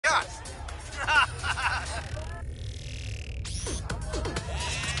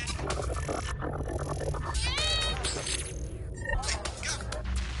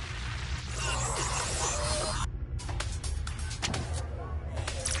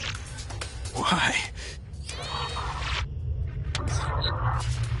Why?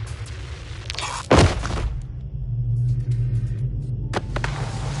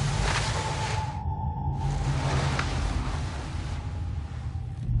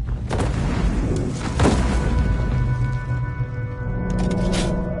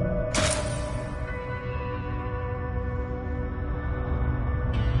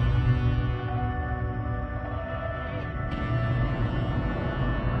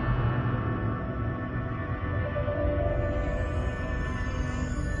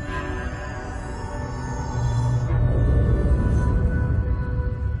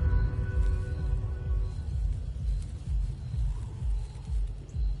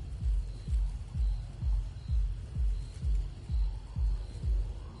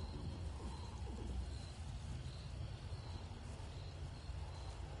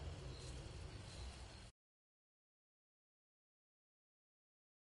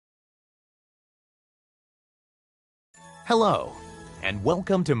 Hello, and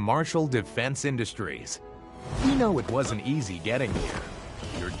welcome to Marshall Defense Industries. We know it wasn't easy getting here.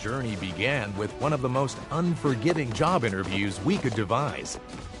 Your journey began with one of the most unforgiving job interviews we could devise.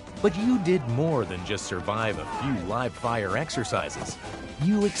 But you did more than just survive a few live-fire exercises.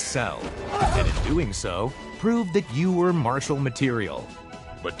 You excelled, and in doing so, proved that you were Marshall material.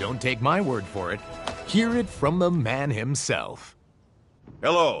 But don't take my word for it. Hear it from the man himself.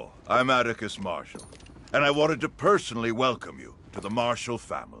 Hello, I'm Atticus Marshall, and I wanted to personally welcome you to the Marshall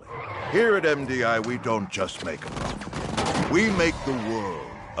family. Here at MDI, we don't just make a profit. We make the world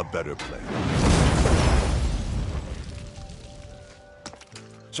a better place.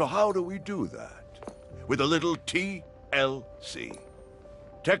 So how do we do that? With a little TLC.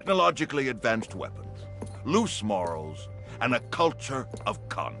 Technologically advanced weapons, loose morals, and a culture of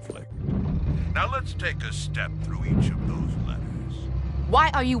conflict. Now let's take a step through each of those letters.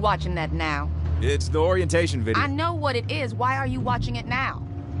 Why are you watching that now? It's the orientation video. I know what it is. Why are you watching it now?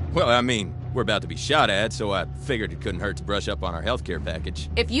 Well, I mean, we're about to be shot at, so I figured it couldn't hurt to brush up on our healthcare package.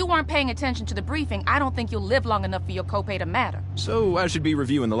 If you weren't paying attention to the briefing, I don't think you'll live long enough for your copay to matter. So I should be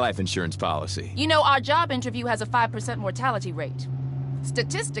reviewing the life insurance policy. You know, our job interview has a 5% mortality rate.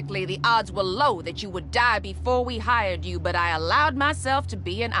 Statistically, the odds were low that you would die before we hired you, but I allowed myself to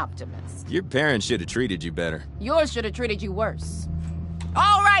be an optimist. Your parents should have treated you better. Yours should have treated you worse.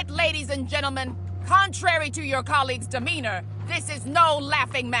 All right, ladies and gentlemen. Contrary to your colleagues' demeanor, this is no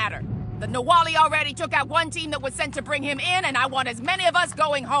laughing matter. The Nawali already took out one team that was sent to bring him in, and I want as many of us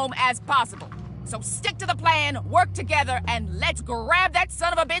going home as possible. So stick to the plan, work together, and let's grab that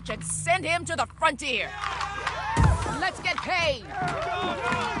son of a bitch and send him to the frontier. Let's get paid.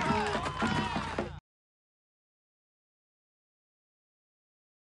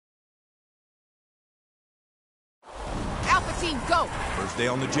 Alpha team, go. First day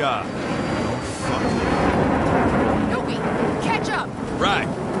on the job. Newbie, catch up. Right.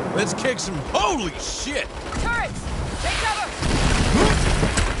 Let's kick some holy shit. Turrets, take cover.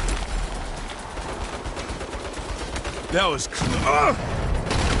 That was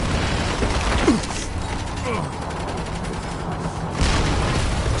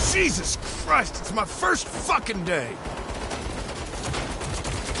Jesus Christ, it's my first fucking day.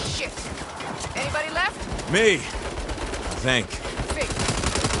 Shit. Anybody left? Me. I think. Fix.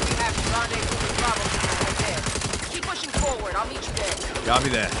 We have rendezvous with Bravo right there. Keep pushing forward. I'll meet you there. Copy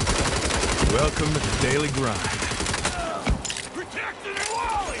that. Welcome to the daily grind. Protect the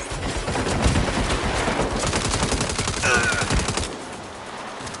Nawali!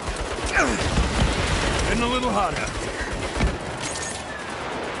 Getting a little hot out here.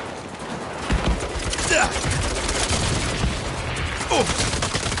 Oh.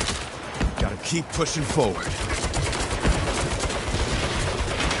 Gotta keep pushing forward.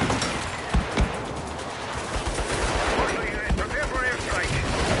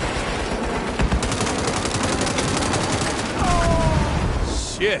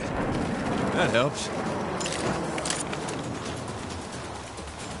 Shit. That helps.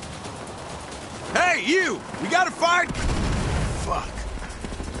 Hey, you! We got a fight? Fuck.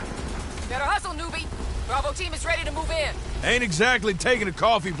 Better hustle, newbie. Bravo team is ready to move in. Ain't exactly taking a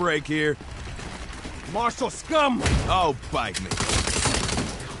coffee break here. Marshall scum! Oh, bite me.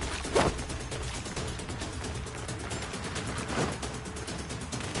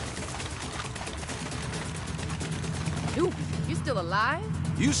 Newbie, you still alive?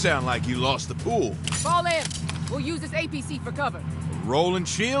 You sound like you lost the pool. Fall in. We'll use this APC for cover. Rolling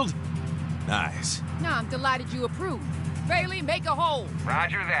shield? Nice. Now I'm delighted you approve. Bailey, make a hole.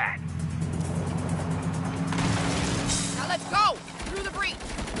 Roger that. Now let's go! Through the breach!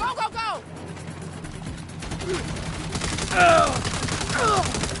 Go, go, go!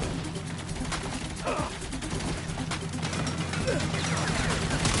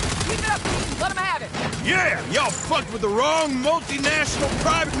 Yeah, y'all fucked with the wrong multinational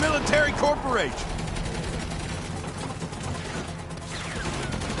private military corporation.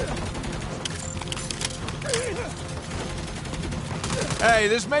 Hey,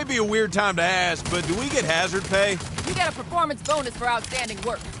 this may be a weird time to ask, but do we get hazard pay? You get a performance bonus for outstanding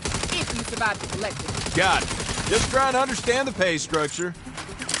work, if you survive the collective. Got it. Just trying to understand the pay structure.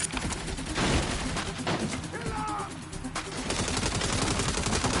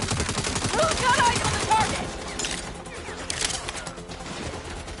 Who's got eyes on the target?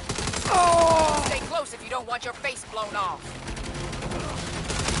 Stay close if you don't want your face blown off.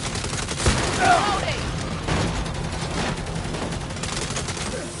 Loading!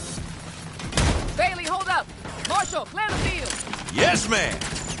 Bailey, hold up! Marshall, clear the field! Yes, ma'am!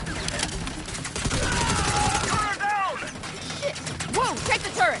 Shit! Whoa, take the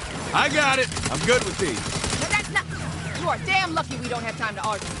turret! I got it. I'm good with these. But that's not... You are damn lucky we don't have time to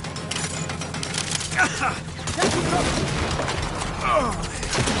argue.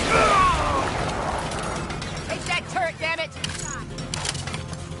 Take that turret, damn it!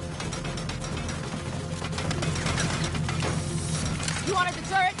 You wanted the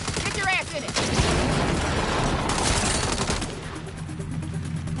turret? Get your ass in it!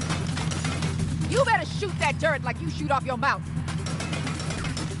 You better shoot that turret like you shoot off your mouth.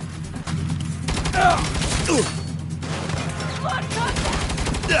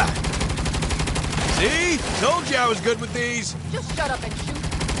 See? Told you I was good with these. Just shut up and shoot.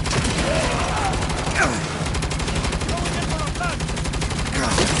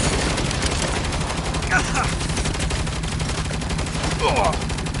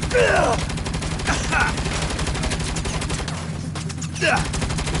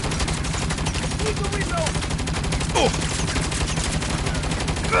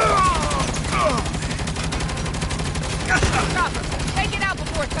 Chopper, take it out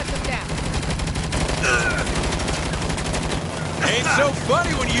before it cuts him down. Ain't so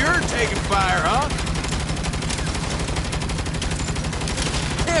funny when you're taking fire, huh?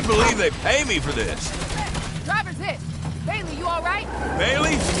 Can't believe they pay me for this. Driver's hit. Bailey, you all right?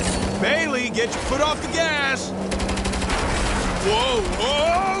 Bailey? Bailey, get your foot off the gas! Whoa!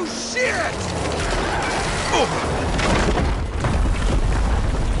 Oh, shit! Oh.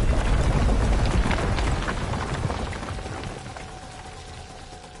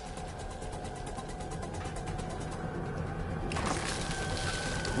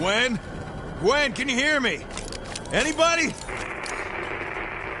 Gwen? Gwen, can you hear me? Anybody?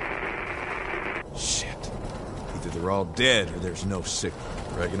 Shit. Either they're all dead or there's no signal.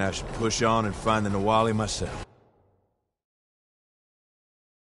 Reckon I should push on and find the Nawali myself.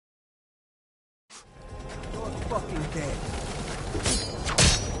 Fucking dead.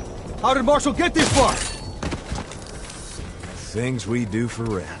 How did Marshall get this far? Things we do for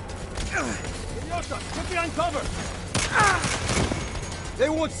rent. Idiota, get behind cover! They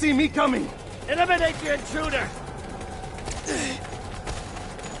won't see me coming! Eliminate the intruder!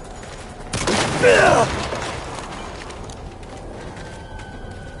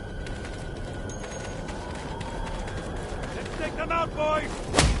 Let's take them out, boys!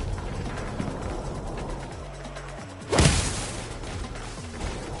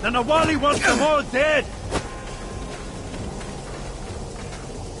 The Nawali wants them all dead!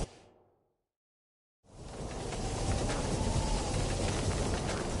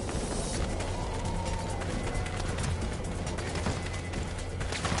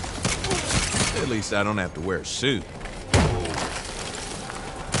 At least I don't have to wear a suit.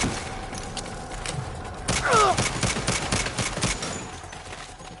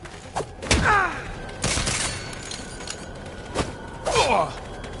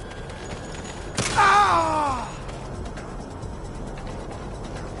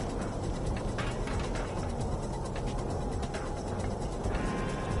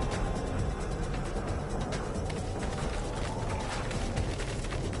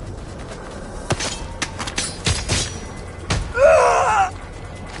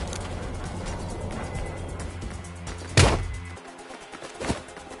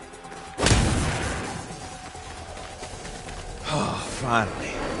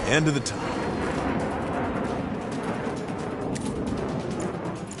 Finally, end of the tunnel.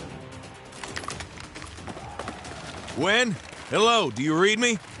 Gwen? Hello, do you read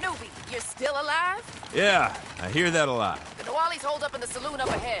me? Newbie, you're still alive? Yeah, I hear that a lot. The Nawali's holed up in the saloon up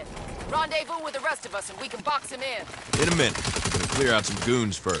ahead. Rendezvous with the rest of us and we can box him in. In a minute. I'm gonna clear out some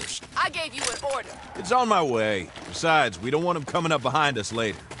goons first. I gave you an order. It's on my way. Besides, we don't want them coming up behind us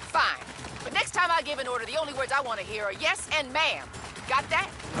later. Fine. But next time I give an order, the only words I want to hear are yes and ma'am. Got that?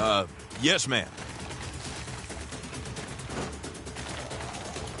 Yes, ma'am.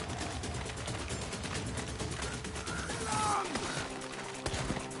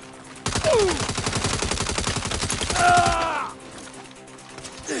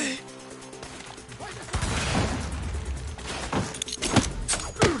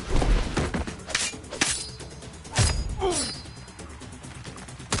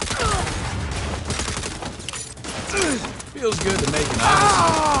 Feels good to make an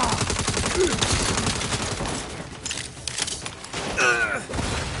honest.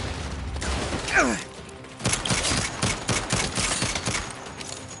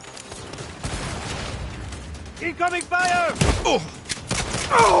 Incoming fire!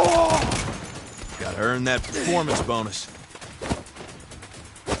 Gotta earn that performance bonus.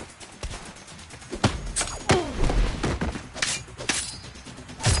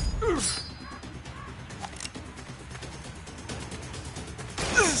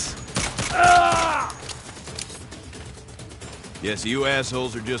 Guess you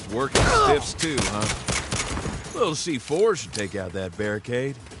assholes are just working stiffs too, huh? Little C4 should take out that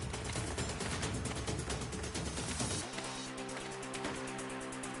barricade.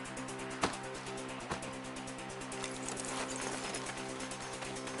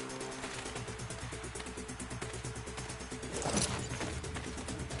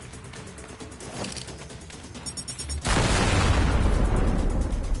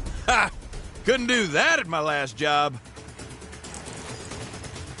 Ha! Couldn't do that at my last job.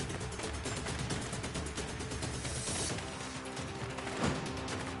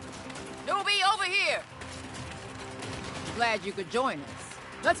 Glad you could join us.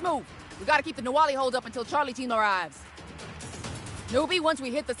 Let's move. We gotta keep the Nahualli hold up until Charlie team arrives. Newbie, once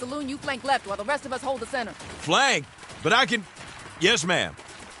we hit the saloon, you flank left while the rest of us hold the center. Flank? But I can... Yes, ma'am.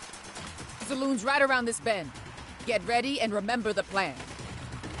 The saloon's right around this bend. Get ready and remember the plan.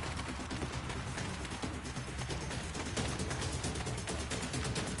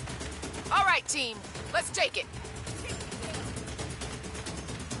 All right, team. Let's take it.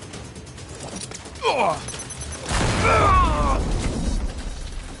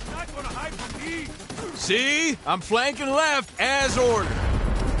 Not gonna hide from me! See? I'm flanking left as ordered.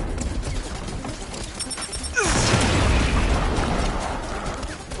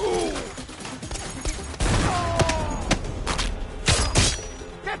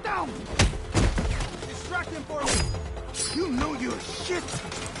 Get down! Distract him for me! You know your shit!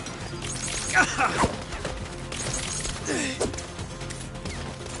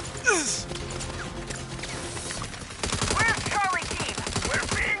 Where's Charlie team? We're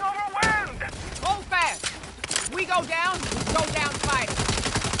being overwhelmed! Hold fast. We go down fighting.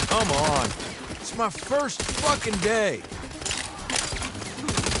 Come on. It's my first fucking day.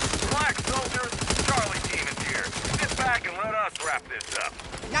 Black soldiers, Charlie team is here. Sit back and let us wrap this up.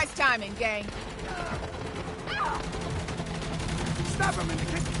 Nice timing, gang. Stop him in the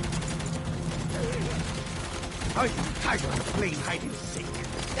kitchen! Oh, you tiger of playing hide and seek.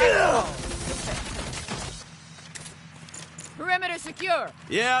 Perimeter secure.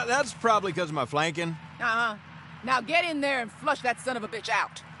 Yeah, that's probably because of my flanking. Uh-huh. Now get in there and flush that son of a bitch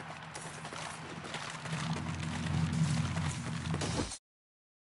out.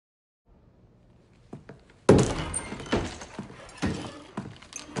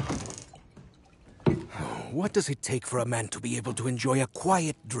 What does it take for a man to be able to enjoy a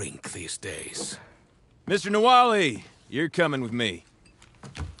quiet drink these days? Mr. Nahualli, you're coming with me.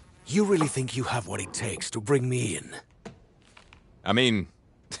 You really think you have what it takes to bring me in? I mean,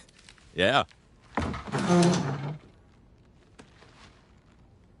 yeah.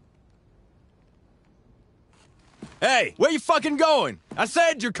 Hey, where you fucking going? I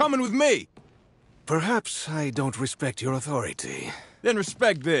said you're coming with me. Perhaps I don't respect your authority. Then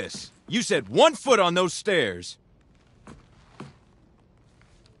respect this. You said 1 foot on those stairs.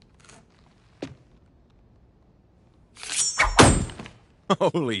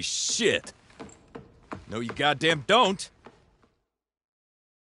 Holy shit. No, you goddamn don't.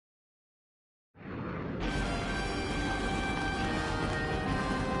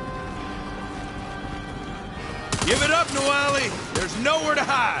 Give it up, Nahualli. There's nowhere to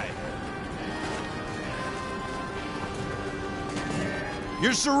hide.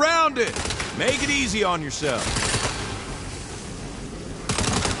 You're surrounded. Make it easy on yourself.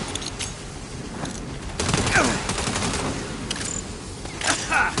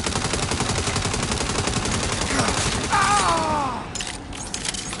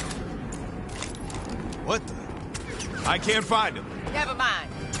 What the? I can't find him. Never mind.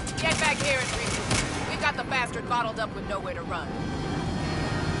 Get back here and regroup. We've got the bastard bottled up with nowhere to run.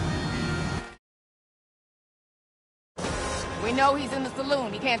 We know he's in the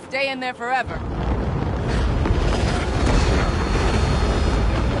saloon. He can't stay in there forever.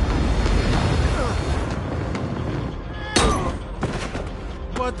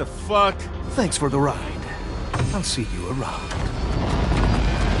 What What the fuck? Thanks for the ride. I'll see you around.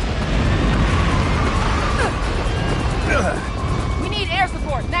 We need air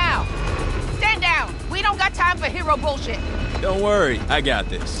support now. Stand down. We don't got time for hero bullshit. Don't worry, I got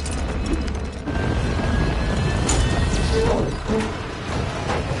this.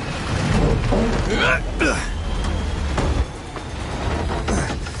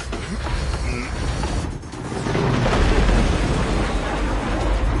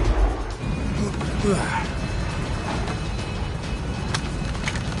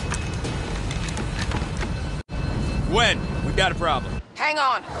 Gwen, we've got a problem. Hang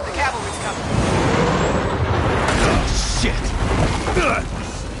on. The cavalry's coming.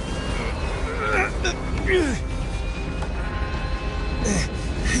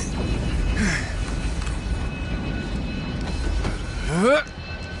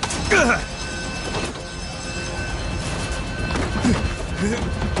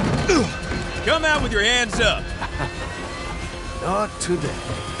 Come out with your hands up. Not today.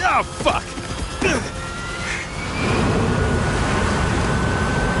 Oh, fuck!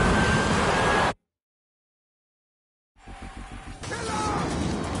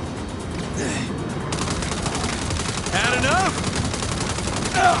 Had enough?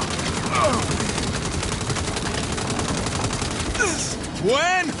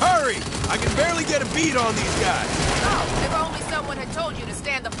 Gwen, hurry! I can barely get a beat on these guys. Oh, if only someone had told you to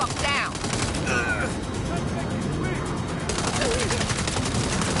stand the fuck down.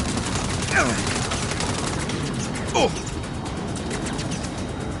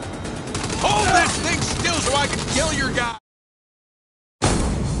 Hold this thing still so I can kill your guy!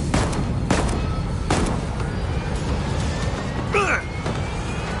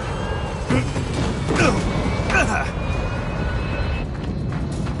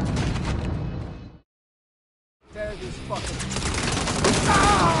 Tear this fucking...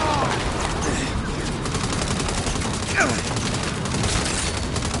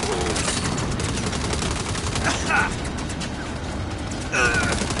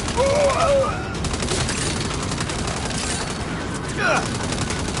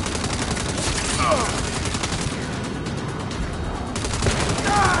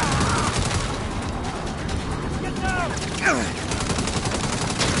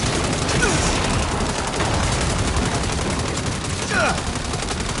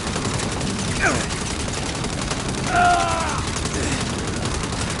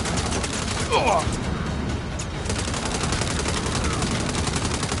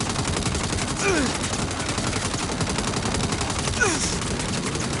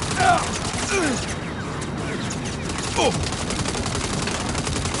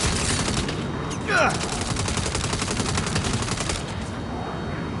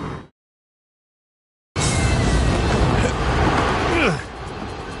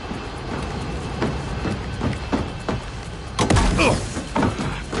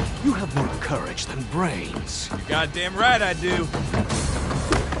 You have more courage than brains. You're goddamn right I do.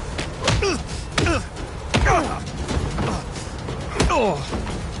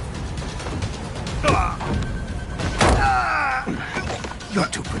 You're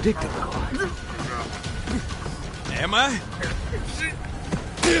too predictable. Am I?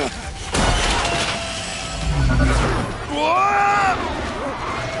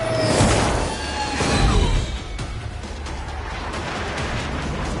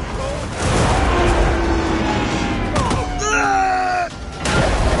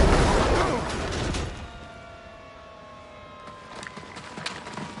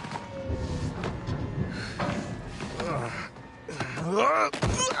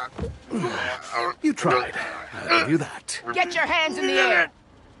 You tried. I'll give you that. Get your hands in the air.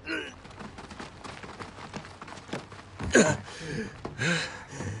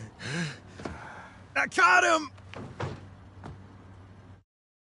 I caught him!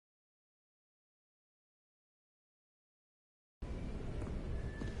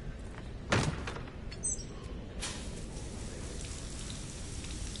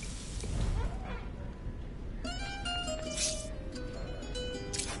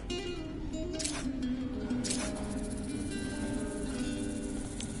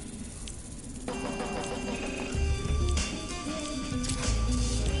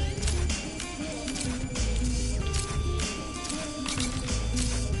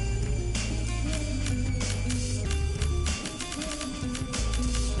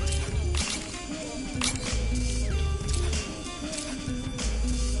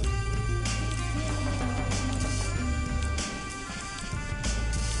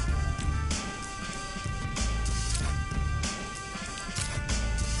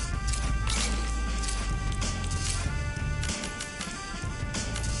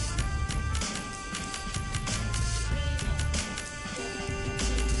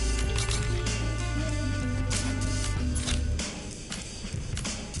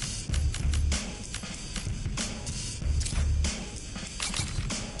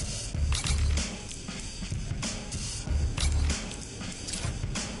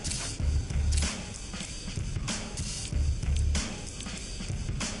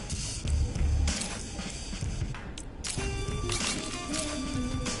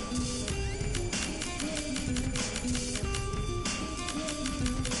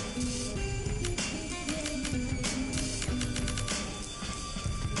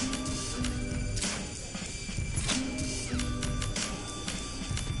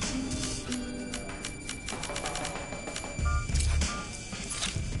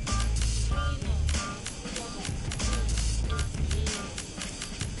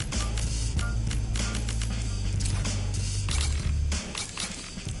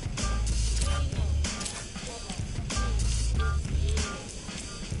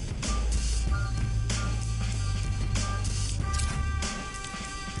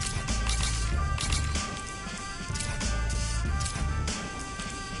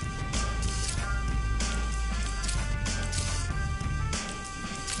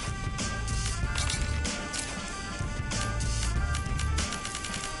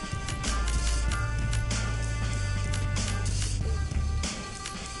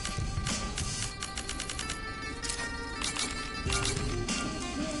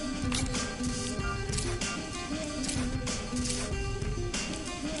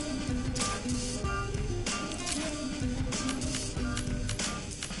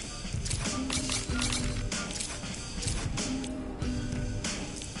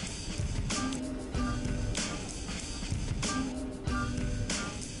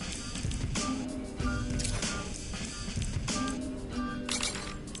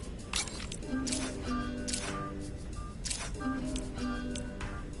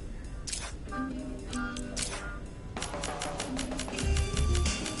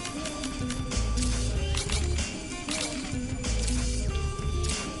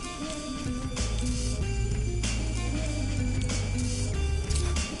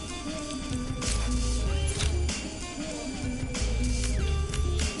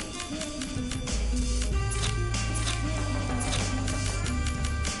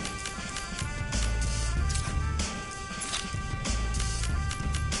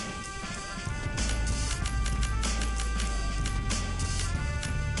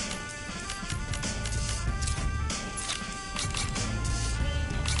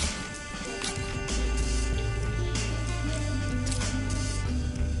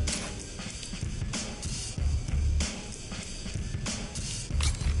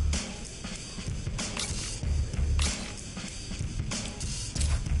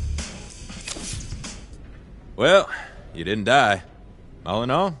 Well, you didn't die. All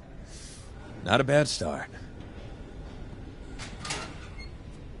in all, not a bad start.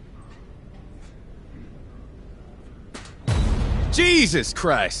 Jesus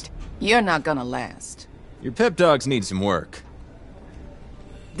Christ! You're not gonna last. Your pep dogs need some work.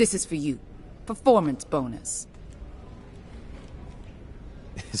 This is for you. Performance bonus.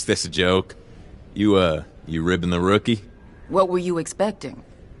 Is this a joke? You ribbing the rookie? What were you expecting?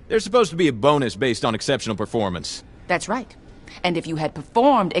 There's supposed to be a bonus based on exceptional performance. That's right. And if you had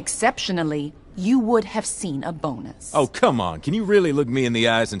performed exceptionally, you would have seen a bonus. Oh, come on. Can you really look me in the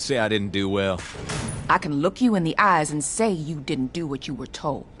eyes and say I didn't do well? I can look you in the eyes and say you didn't do what you were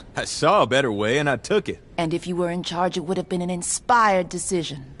told. I saw a better way and I took it. And if you were in charge, it would have been an inspired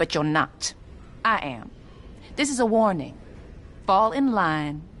decision. But you're not. I am. This is a warning. Fall in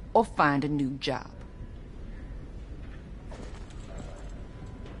line or find a new job.